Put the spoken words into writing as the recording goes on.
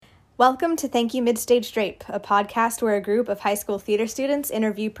Welcome to Thank You Midstage Drape, a podcast where a group of high school theater students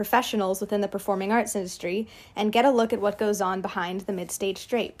interview professionals within the performing arts industry and get a look at what goes on behind the midstage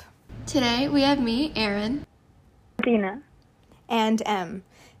drape. Today we have me, Erin, Dina, and Em.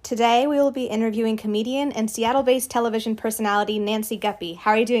 Today we will be interviewing comedian and Seattle-based television personality Nancy Guppy. How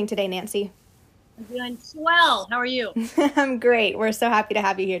are you doing today, Nancy? I'm doing swell. How are you? I'm great. We're so happy to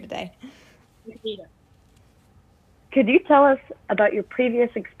have you here today. could you tell us about your previous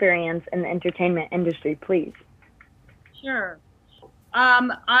experience in the entertainment industry, please? Sure.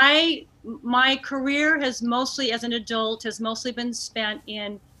 My career has mostly, as an adult, has mostly been spent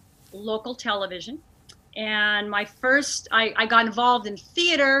in local television. And I got involved in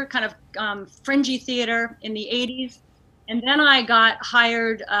theater, kind of fringy theater in the 80s. And then I got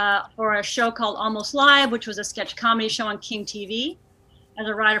hired for a show called Almost Live, which was a sketch comedy show on King TV as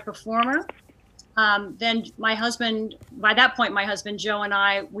a writer-performer. Then my husband, by that point, my husband Joe and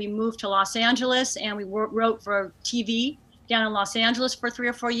I, we moved to Los Angeles and we wrote for TV down in Los Angeles for 3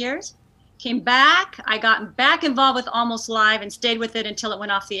 or 4 years. Came back, I got back involved with Almost Live and stayed with it until it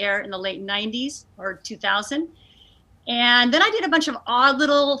went off the air in the late 90s or 2000. And then I did a bunch of odd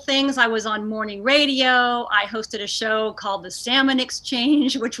little things. I was on morning radio. I hosted a show called The Salmon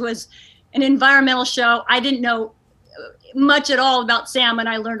Exchange, which was an environmental show. I didn't know much at all about salmon.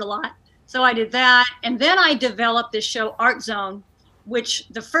 I learned a lot. So I did that. And then I developed this show, Art Zone, which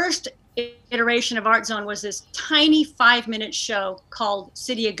the first iteration of Art Zone was this tiny 5-minute show called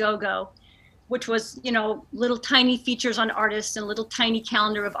City of Go-Go, which was, little tiny features on artists and a little tiny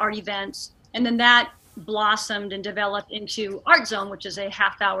calendar of art events. And then that blossomed and developed into Art Zone, which is a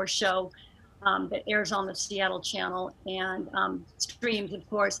half-hour show that airs on the Seattle channel and streams, of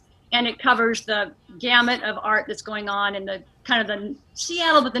course. And it covers the gamut of art that's going on in the kind of the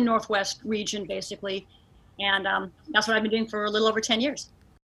Seattle, but the Northwest region, basically. And that's what I've been doing for a little over 10 years.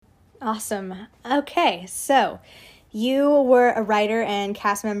 Awesome. Okay, so you were a writer and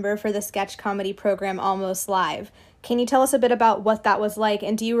cast member for the sketch comedy program Almost Live. Can you tell us a bit about what that was like,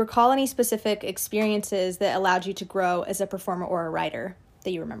 and do you recall any specific experiences that allowed you to grow as a performer or a writer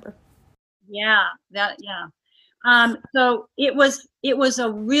that you remember? Yeah. So it was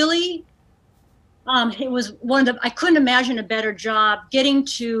one of the, I couldn't imagine a better job getting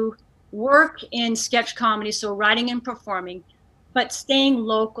to work in sketch comedy, so writing and performing, but staying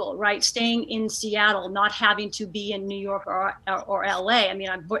local, right? Staying in Seattle, not having to be in New York or LA. I mean,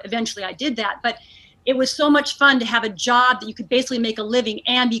 eventually I did that, but it was so much fun to have a job that you could basically make a living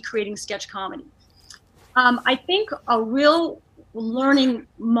and be creating sketch comedy. I think a real learning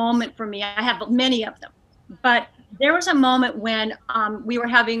moment for me, I have many of them, but there was a moment when we were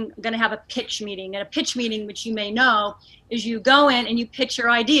going to have a pitch meeting. And a pitch meeting, which you may know, is you go in and you pitch your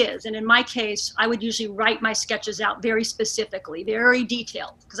ideas. And in my case, I would usually write my sketches out very specifically, very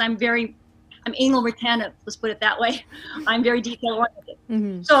detailed, because I'm anal retentive, let's put it that way. I'm very detail oriented.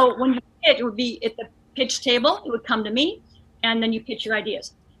 Mm-hmm. So when you pitch, it would be at the pitch table, it would come to me, and then you pitch your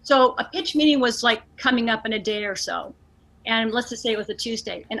ideas. So a pitch meeting was like coming up in a day or so. And let's just say it was a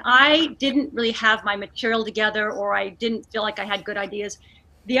Tuesday. And I didn't really have my material together, or I didn't feel like I had good ideas.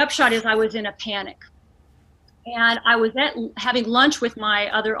 The upshot is I was in a panic. And I was having lunch with my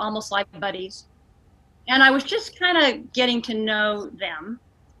other Almost Live buddies. And I was just kind of getting to know them,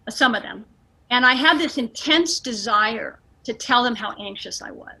 some of them. And I had this intense desire to tell them how anxious I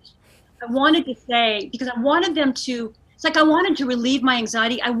was. I wanted to say, because I wanted them to, it's like I wanted to relieve my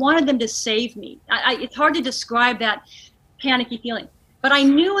anxiety. I wanted them to save me. It's hard to describe that panicky feeling. But I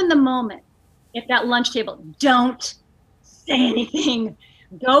knew in the moment at that lunch table, don't say anything.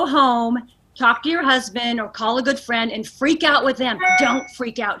 Go home, talk to your husband or call a good friend and freak out with them. Don't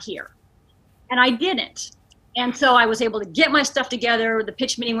freak out here. And I didn't. And so I was able to get my stuff together. The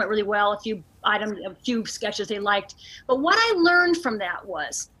pitch meeting went really well, a few sketches they liked. But what I learned from that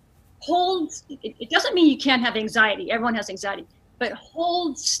was it doesn't mean you can't have anxiety. Everyone has anxiety, but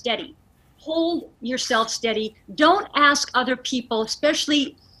hold steady. Hold yourself steady. Don't ask other people,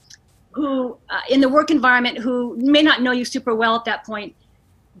 especially who in the work environment, who may not know you super well at that point.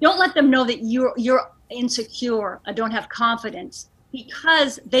 Don't let them know that you're insecure, don't have confidence,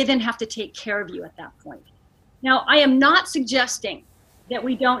 because they then have to take care of you at that point. Now, I am not suggesting that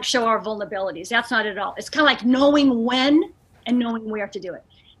we don't show our vulnerabilities. That's not at all. It's kind of like knowing when and knowing where to do it.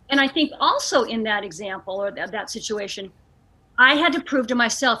 And I think also in that example or that situation, I had to prove to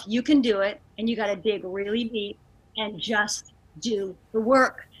myself, you can do it, and you got to dig really deep and just do the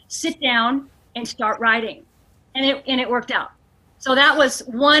work. Sit down and start writing. And it worked out. So that was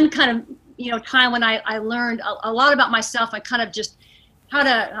one kind of, time when I learned a lot about myself. I kind of just how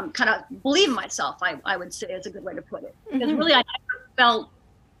to kind of believe in myself, I would say is a good way to put it. Because really I never felt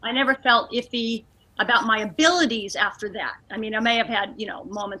I never felt iffy about my abilities after that. I mean, I may have had,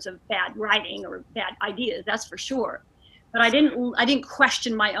 moments of bad writing or bad ideas, that's for sure. But I didn't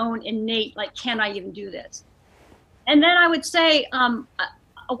question my own innate, like, can I even do this? And then I would say,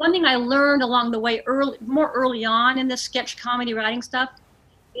 one thing I learned along the way more early on in the sketch comedy writing stuff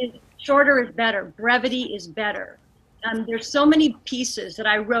is shorter is better. Brevity is better. There's so many pieces that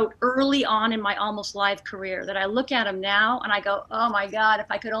I wrote early on in my Almost Live career that I look at them now and I go, oh my God, if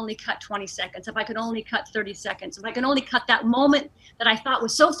I could only cut 20 seconds, if I could only cut 30 seconds, if I could only cut that moment that I thought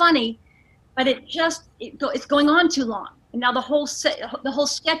was so funny, but it's going on too long. And now the whole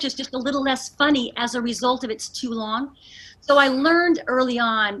sketch is just a little less funny as a result of it's too long. So I learned early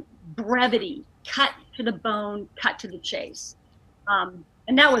on brevity, cut to the bone, cut to the chase.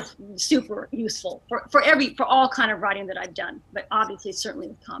 And that was super useful for all kind of writing that I've done, but obviously certainly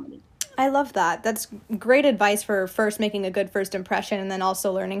with comedy. I love that. That's great advice for first making a good first impression and then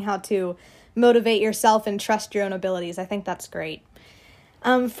also learning how to motivate yourself and trust your own abilities. I think that's great.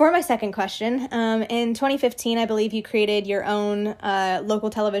 For my second question, in 2015, I believe you created your own local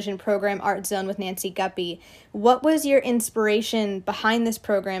television program, Art Zone, with Nancy Guppy. What was your inspiration behind this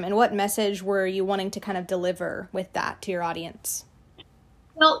program, and what message were you wanting to kind of deliver with that to your audience?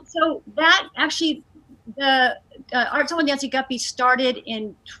 Well, so that actually, the Art Zone with Nancy Guppy started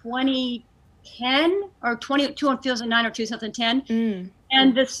in 2010 or 2009 or 2010.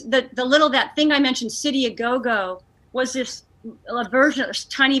 And that thing I mentioned, City A Go-Go, was this a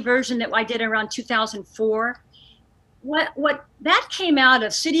tiny version that I did around 2004. What that came out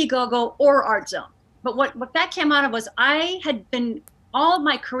of, City A Go-Go or Art Zone, but what that came out of was all of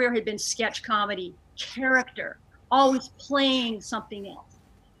my career had been sketch comedy, character, always playing something else.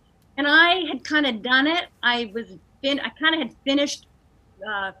 And I had kind of done it. I kind of had finished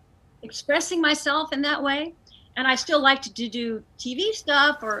expressing myself in that way. And I still liked to do TV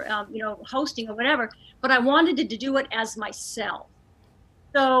stuff or, hosting or whatever, but I wanted to do it as myself.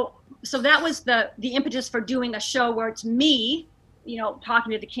 So that was the impetus for doing a show where it's me,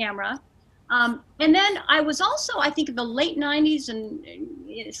 talking to the camera. And then I was also, I think in the late 90s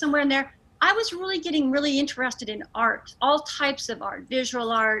and somewhere in there, I was really getting really interested in art, all types of art,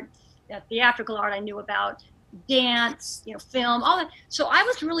 visual art, theatrical art I knew about, dance, film, all that. So I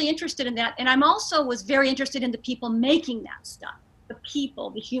was really interested in that. And I'm also was very interested in the people making that stuff, the people,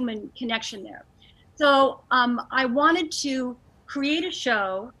 the human connection there. So I wanted to create a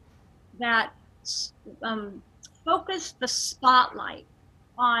show that focused the spotlight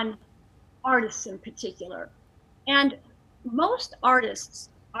on artists in particular. And most artists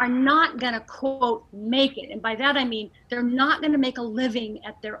are not going to, quote, make it. And by that I mean they're not going to make a living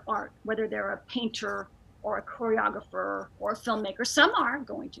at their art, whether they're a painter or a choreographer or a filmmaker. Some are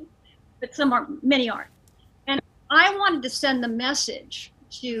going to, but many aren't. And I wanted to send the message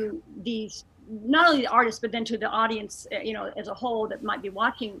to these, not only the artists, but then to the audience, as a whole that might be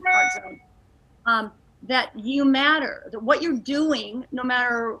watching Art Zone, that you matter, that what you're doing, no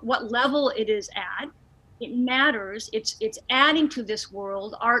matter what level it is at, it matters. It's adding to this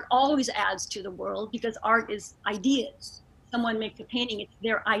world. Art always adds to the world because art is ideas. Someone makes a painting, it's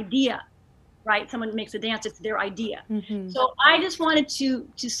their idea, right? Someone makes a dance, it's their idea. Mm-hmm. So I just wanted to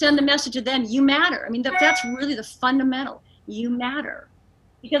send the message to them, you matter. I mean, that's really the fundamental, you matter.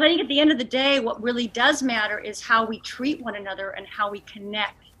 Because I think at the end of the day, what really does matter is how we treat one another and how we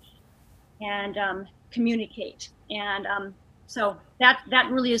connect and communicate. And so that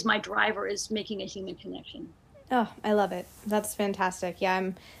really is my driver, is making a human connection. Oh, I love it. That's fantastic.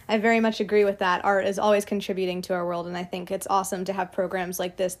 Yeah, I very much agree with that. Art is always contributing to our world, and I think it's awesome to have programs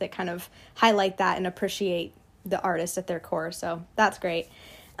like this that kind of highlight that and appreciate the artist at their core. So that's great.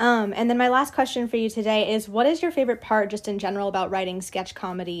 And then my last question for you today is, what is your favorite part just in general about writing sketch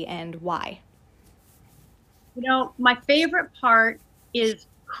comedy, and why? My favorite part is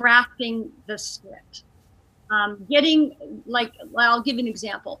crafting the script. I'll give you an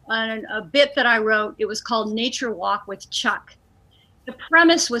example. A bit that I wrote, it was called Nature Walk with Chuck. The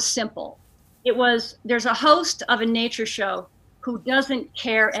premise was simple. There's a host of a nature show who doesn't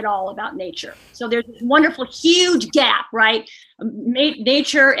care at all about nature. So there's this wonderful, huge gap, right?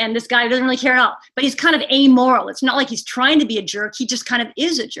 Nature, and this guy doesn't really care at all, but he's kind of amoral. It's not like he's trying to be a jerk. He just kind of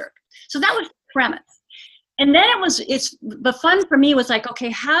is a jerk. So that was the premise. And then the fun for me was like,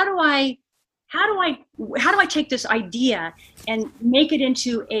 okay, how do I take this idea and make it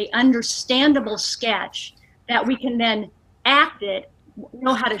into a understandable sketch that we can then act it,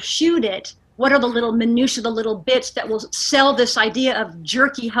 know how to shoot it? What are the little minutiae, the little bits that will sell this idea of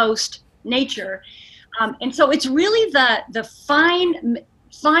jerky host nature? And so it's really the fine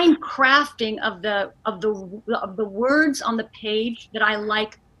crafting of the words on the page that I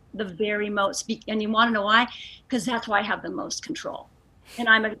like the very most. And you want to know why? Because that's why I have the most control. And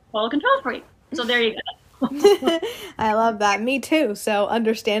I'm a total control freak. So there you go. I love that. Me too. So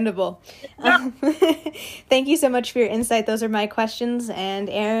understandable. Yeah. Thank you so much for your insight. Those are my questions. And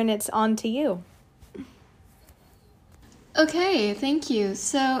Erin, it's on to you. Okay, thank you.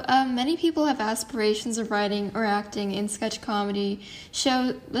 So, many people have aspirations of writing or acting in sketch comedy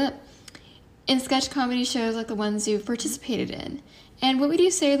shows like the ones you've participated in. And what would you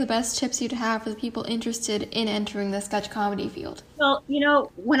say are the best tips you'd have for the people interested in entering the sketch comedy field? Well,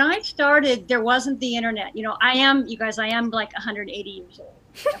 when I started, there wasn't the internet. I am like 180 years old.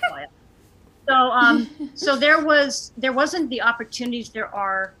 So there wasn't the opportunities there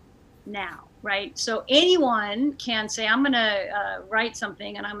are now. Right. So anyone can say, I'm going to write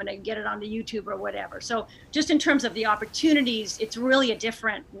something and I'm going to get it onto YouTube or whatever. So just in terms of the opportunities, it's really a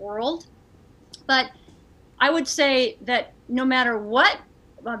different world. But I would say that no matter what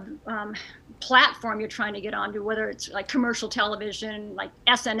platform you're trying to get onto, whether it's like commercial television, like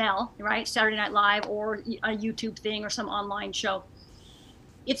SNL, right, Saturday Night Live, or a YouTube thing or some online show,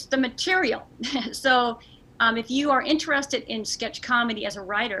 it's the material. So if you are interested in sketch comedy as a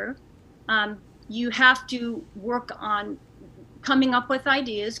writer, you have to work on coming up with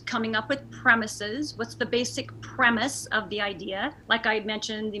ideas, coming up with premises. What's the basic premise of the idea? Like I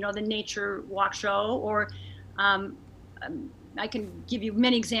mentioned, the nature walk show, or I can give you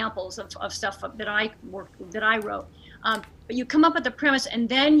many examples of stuff that I wrote. But you come up with the premise, and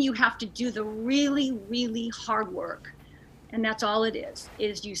then you have to do the really, really hard work. And that's all it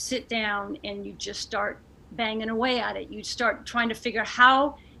is you sit down and you just start banging away at it. You start trying to figure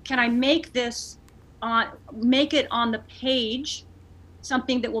how can I make it on the page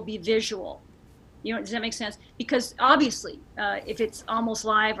something that will be visual? Does that make sense? Because obviously, if it's Almost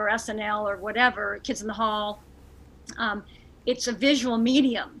Live or SNL or whatever, Kids in the Hall, it's a visual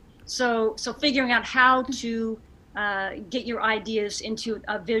medium. So figuring out how to get your ideas into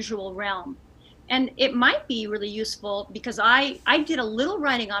a visual realm. And it might be really useful because I did a little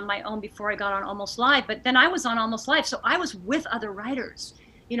writing on my own before I got on Almost Live, but then I was on Almost Live, so I was with other writers.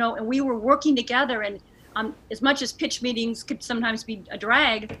 And we were working together, and as much as pitch meetings could sometimes be a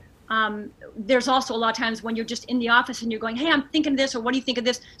drag, there's also a lot of times when you're just in the office and you're going, hey, I'm thinking this, or what do you think of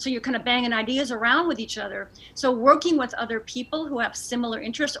this? So you're kind of banging ideas around with each other. So working with other people who have similar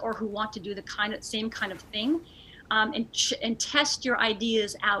interests or who want to do the same kind of thing, and test your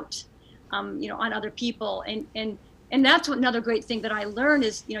ideas out, on other people. And that's another great thing that I learned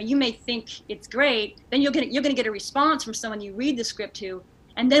is, you may think it's great, then you're going to get a response from someone you read the script to.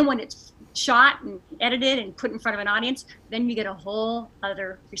 And then when it's shot and edited and put in front of an audience, then you get a whole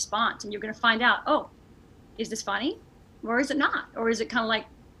other response. And you're going to find out, oh, is this funny? Or is it not? Or is it kind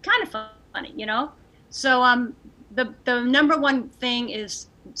of funny, So the number one thing is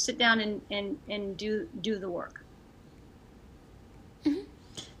sit down and do the work. Mm-hmm.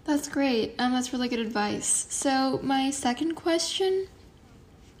 That's great. That's really good advice. So my second question,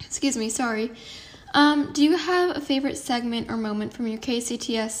 do you have a favorite segment or moment from your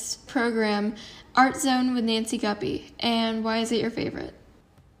KCTS program, Art Zone with Nancy Guppy, and why is it your favorite?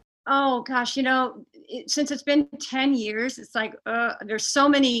 Oh gosh, since it's been 10 years, it's like there's so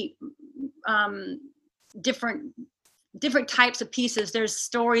many different types of pieces. There's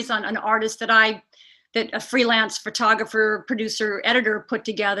stories on an artist that a freelance photographer, producer, editor put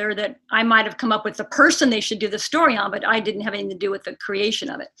together that I might have come up with the person they should do the story on, but I didn't have anything to do with the creation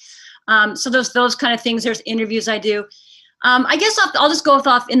of it. So those kind of things. There's interviews I do. I guess I'll just go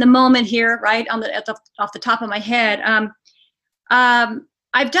off in the moment here, right off the top of my head.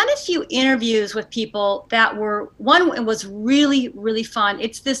 I've done a few interviews with people one was really, really fun.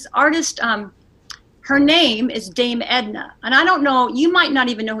 It's this artist. Her name is Dame Edna, and I don't know. You might not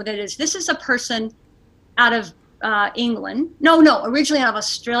even know who that is. This is a person out of England. No, originally out of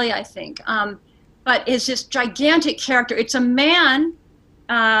Australia, I think. But is this gigantic character. It's a man.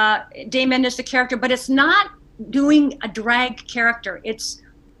 Dame Edna's the character, but it's not doing a drag character. It's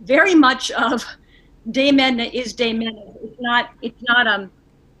very much of Dame Edna is Dame Edna.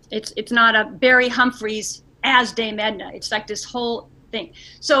 It's not a Barry Humphries as Dame Edna. It's like this whole thing.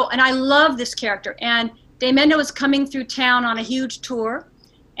 So, and I love this character. And Dame Edna was coming through town on a huge tour,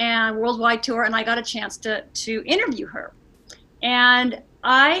 and worldwide tour, and I got a chance to interview her. And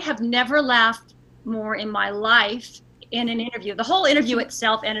I have never laughed more in my life in an interview. The whole interview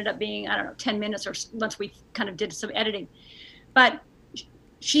itself ended up being, 10 minutes or once we kind of did some editing. But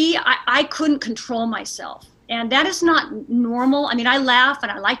I couldn't control myself. And that is not normal. I mean, I laugh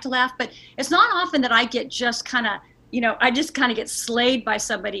and I like to laugh, but it's not often that I get just kind of I just kind of get slayed by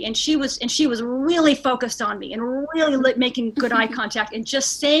somebody, and she was really focused on me and really making good eye contact and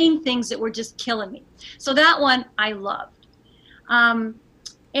just saying things that were just killing me. So that one I loved.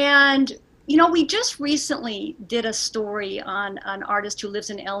 And we just recently did a story on an artist who lives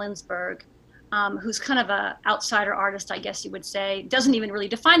in Ellensburg, who's kind of a outsider artist, I guess you would say, doesn't even really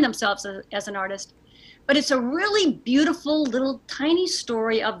define themselves as an artist. But it's a really beautiful little tiny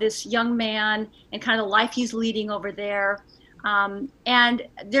story of this young man and kind of the life he's leading over there. And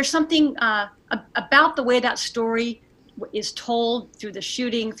there's something about the way that story is told through the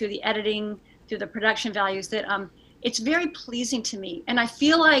shooting, through the editing, through the production values that it's very pleasing to me. And I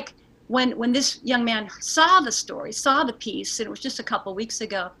feel like when this young man saw the story, saw the piece, and it was just a couple weeks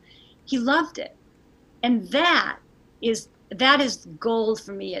ago, he loved it. And that is gold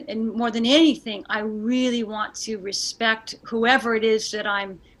for me. And more than anything, I really want to respect whoever it is that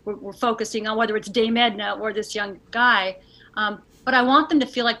we're focusing on, whether it's Dame Edna or this young guy. But I want them to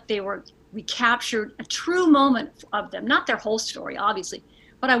feel like we captured a true moment of them, not their whole story, obviously,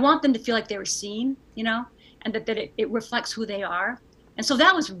 but I want them to feel like they were seen, and that it reflects who they are. And so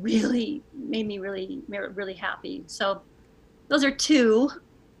that was really made me really, really happy. So those are two.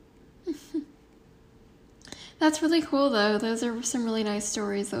 That's really cool, though. Those are some really nice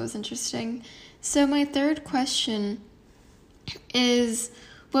stories. That was interesting. So my third question is,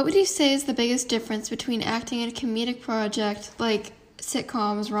 what would you say is the biggest difference between acting in a comedic project like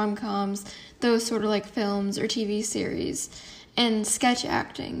sitcoms, rom-coms, those sort of like films or TV series, and sketch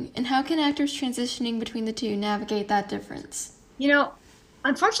acting? And how can actors transitioning between the two navigate that difference?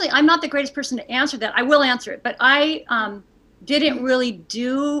 Unfortunately, I'm not the greatest person to answer that. I will answer it, but I didn't really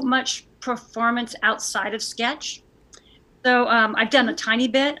do much performance outside of sketch. So I've done a tiny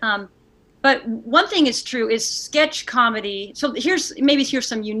bit. But one thing is true is sketch comedy. So here's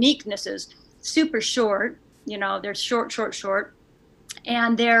some uniquenesses. Super short, they're short,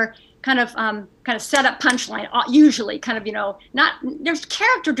 and they're kind of set up punchline. Usually, kind of not there's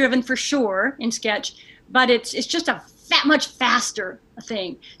character driven for sure in sketch, but it's just a much faster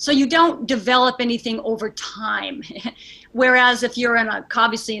thing. So you don't develop anything over time. Whereas if you're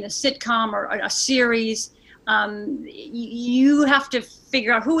obviously in a sitcom or a series, you have to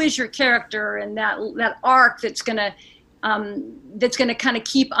figure out who is your character and that arc that's gonna kind of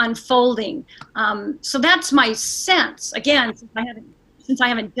keep unfolding. So that's my sense. Again, since I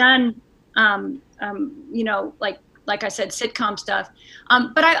haven't done like I said, sitcom stuff.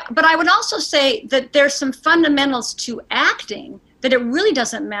 But I would also say that there's some fundamentals to acting that it really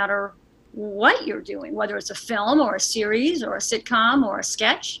doesn't matter what you're doing, whether it's a film or a series or a sitcom or a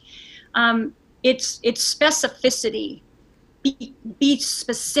sketch. It's specificity. Be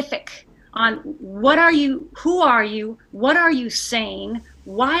specific on what are you, who are you, what are you saying,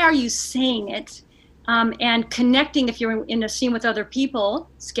 why are you saying it, and connecting if you're in a scene with other people,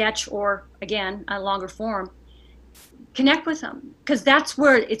 sketch or, again, a longer form. Connect with them, because that's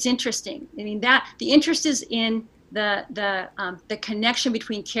where it's interesting. I mean, the interest is in the connection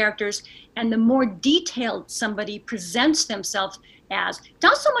between characters, and the more detailed somebody presents themselves as,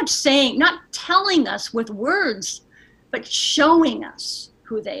 not so much not telling us with words, but showing us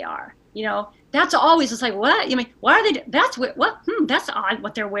who they are. That's always, it's like, what? Why are they? That's what? That's odd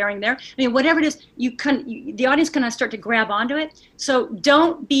what they're wearing there. Whatever it is, the audience can start to grab onto it. So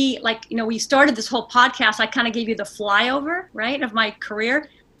don't be like, we started this whole podcast. I kind of gave you the flyover, right, of my career.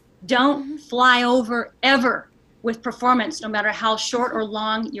 Don't fly over ever with performance, no matter how short or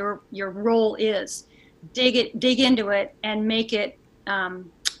long your role is. Dig into it, and make it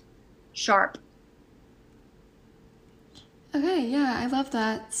sharp. Okay, yeah, I love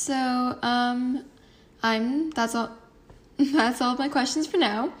that. So, that's all. That's all of my questions for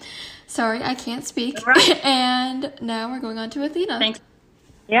now. Sorry, I can't speak. Right. And now we're going on to Athena. Thanks.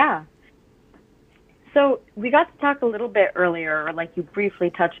 Yeah. So we got to talk a little bit earlier, or like you briefly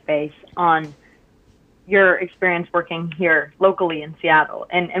touched base on your experience working here locally in Seattle.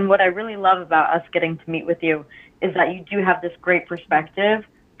 And what I really love about us getting to meet with you is that you do have this great perspective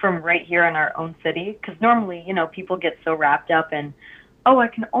from right here in our own city. Because normally, people get so wrapped up in, oh, I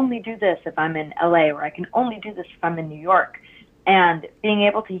can only do this if I'm in LA, or I can only do this if I'm in New York. And being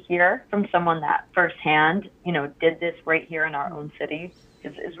able to hear from someone that firsthand, did this right here in our own city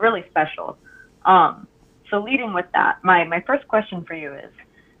is really special. So leading with that, my first question for you is,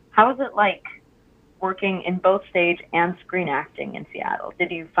 how is it like working in both stage and screen acting in Seattle?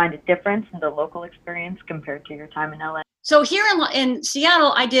 Did you find a difference in the local experience compared to your time in LA? So here in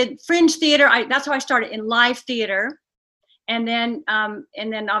Seattle, I did fringe theater. That's how I started, in live theater, and then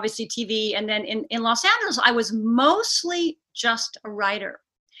obviously TV. And then in Los Angeles, I was mostly just a writer.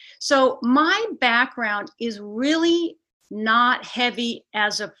 So my background is really not heavy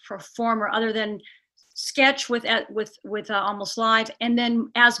as a performer, other than sketch with Almost Live, and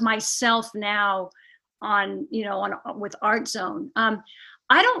then as myself now on with Art Zone. I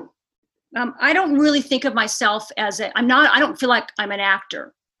don't really think of myself as I don't feel like I'm an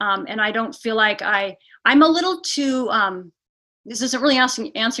actor, and I don't feel like I'm a little too. This isn't really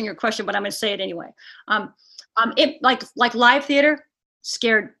answering your question, but I'm going to say it anyway. It like live theater,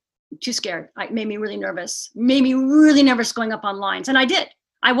 too scared. It made me really nervous. Going up on lines, and I did.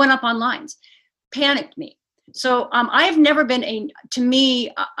 I went up on lines, panicked me. So I've never been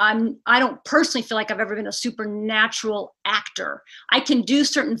I don't personally feel like I've ever been a supernatural actor. I can do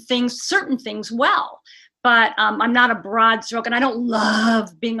certain things well, but I'm not a broad stroke, and I don't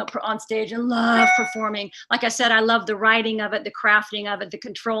love being on stage and love performing. Like I said, I love the writing of it, the crafting of it, the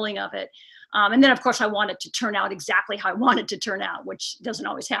controlling of it. And then of course I want it to turn out exactly how I want it to turn out, which doesn't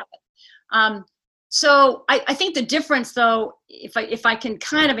always happen. So I think the difference, though, if I can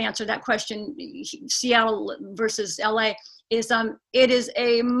kind of answer that question, Seattle versus LA, is it is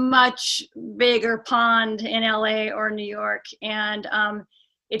a much bigger pond in LA or New York, and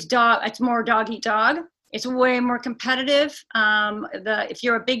it's more dog eat dog. It's way more competitive. If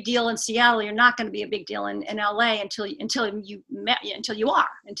you're a big deal in Seattle, you're not going to be a big deal in LA until you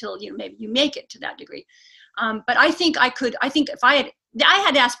maybe you make it to that degree. But I think if I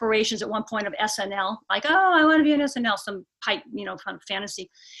had aspirations at one point of SNL, like, oh, I want to be an SNL, some pipe, kind of fantasy.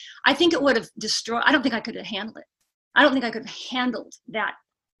 I think it would have destroyed. I don't think I could have handled it. I don't think I could have handled that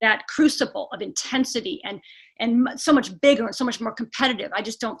crucible of intensity and so much bigger and so much more competitive. I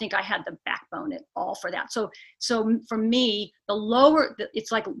just don't think I had the backbone at all for that. So for me,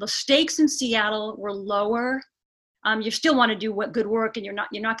 it's like the stakes in Seattle were lower. You still want to do good work, and you're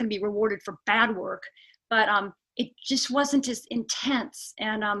not going to be rewarded for bad work, but it just wasn't as intense,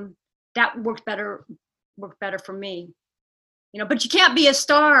 and that worked better for me. But you can't be a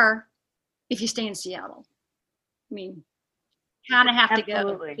star if you stay in Seattle. I mean, kind of have to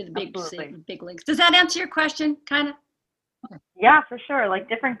go to the big leagues. Does that answer your question? Kind of. Okay. Yeah, for sure. Like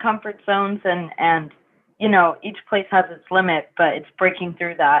different comfort zones, and each place has its limit, but it's breaking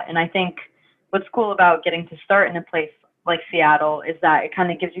through that. And I think what's cool about getting to start in a place like Seattle is that it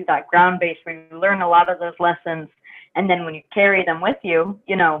kind of gives you that ground base where you learn a lot of those lessons, and then when you carry them with you,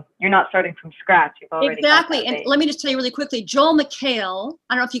 you're not starting from scratch. You've already exactly. And let me just tell you really quickly, Joel McHale.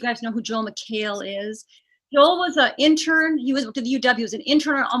 I don't know if you guys know who Joel McHale is. Joel was an intern. He was to the UW. He was an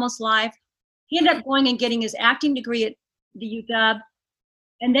intern on Almost Live. He ended up going and getting his acting degree at the UW,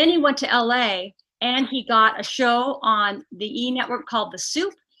 and then he went to LA and he got a show on the E Network called The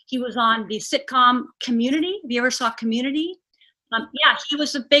Soup. He was on the sitcom Community. Have you ever saw Community? Yeah, he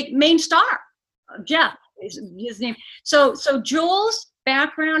was a big main star. Jeff is his name. So Joel's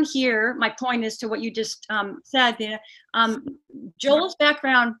background here, my point is to what you just said, Joel's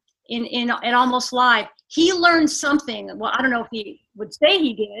background in Almost Live, he learned something. Well, I don't know if he would say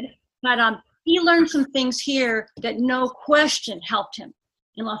he did, but he learned some things here that no question helped him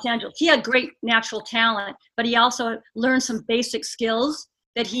in Los Angeles. He had great natural talent, but he also learned some basic skills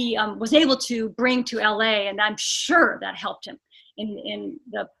that he was able to bring to LA, and I'm sure that helped him in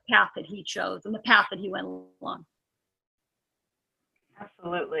the path that he chose and the path that he went along.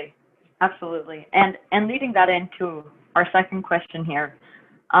 Absolutely. And leading that into our second question here,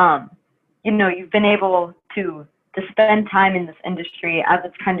 you've been able to spend time in this industry as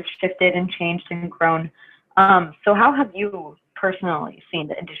it's kind of shifted and changed and grown. So how have you personally seen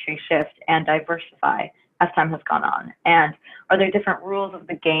the industry shift and diversify as time has gone on? And are there different rules of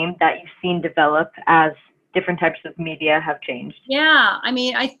the game that you've seen develop as different types of media have changed? Yeah, I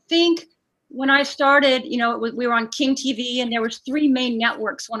mean, I think when I started, we were on King TV, and there was 3 main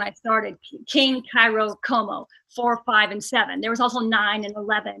networks when I started: King, Cairo, Como, 4, 5, and 7. There was also 9 and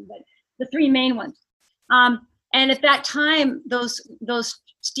 11, but the 3 main ones. And at that time, those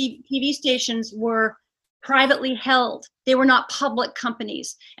TV stations were privately held. They were not public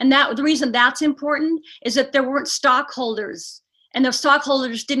companies. And the reason that's important is that there weren't stockholders, and the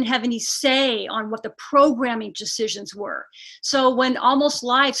stockholders didn't have any say on what the programming decisions were. So when Almost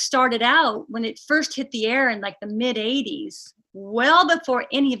Live started out, when it first hit the air in like the mid 80s, well before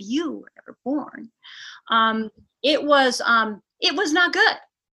any of you were ever born, it was not good.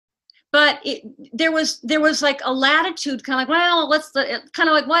 But there was like a latitude, kind of like, well, kind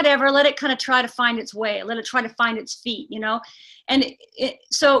of like whatever, let it kind of try to find its way, let it try to find its feet, And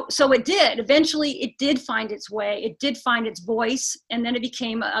so it did. Eventually, it did find its way. It did find its voice, and then it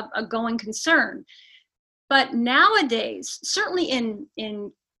became a going concern. But nowadays, certainly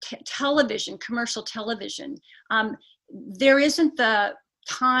in television, commercial television, there isn't the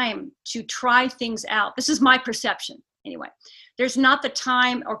time to try things out. This is my perception anyway. There's not the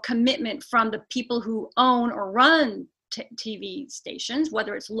time or commitment from the people who own or run TV stations,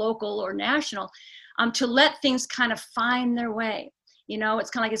 whether it's local or national, to let things kind of find their way. You know, it's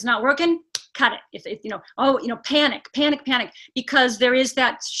kind of like, it's not working, cut it. Panic, because there is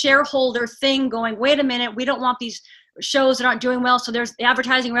that shareholder thing going, wait a minute, we don't want these shows that aren't doing well, so there's the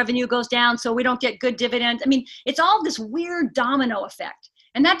advertising revenue goes down, so we don't get good dividends. I mean, it's all this weird domino effect,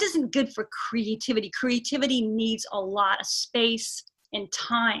 and that isn't good for creativity. Creativity needs a lot of space and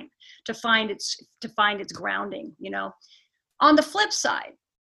time to find its grounding. You know, on the flip side,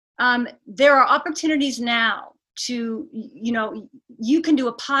 there are opportunities now to, you know, you can do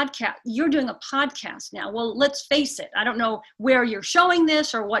a podcast. You're doing a podcast now. Well, let's face it, I don't know where you're showing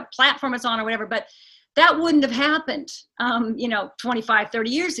this or what platform it's on or whatever, but that wouldn't have happened, 25, 30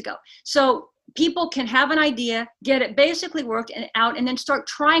 years ago. So people can have an idea, get it basically worked out, and then start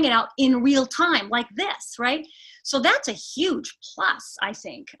trying it out in real time like this, right? So that's a huge plus, I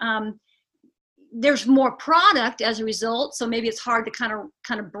think. There's more product as a result, so maybe it's hard to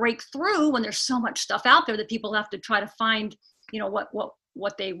kind of break through when there's so much stuff out there that people have to try to find, you know,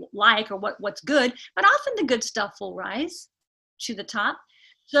 what they like or what's good. But often the good stuff will rise to the top.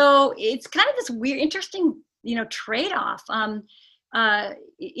 So it's kind of this weird, interesting, you know, trade-off.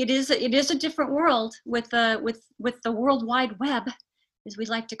 It is a different world with the World Wide Web, as we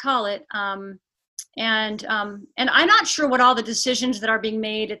like to call it. And I'm not sure what all the decisions that are being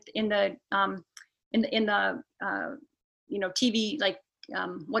made in the TV, like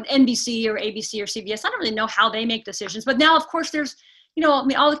what NBC or ABC or CBS. I don't really know how they make decisions. But now, of course, there's, you know, I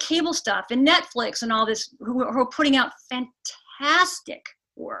mean, all the cable stuff and Netflix and all this who are putting out fantastic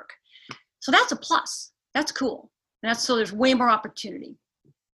work. So that's a plus. That's cool. So there's way more opportunity.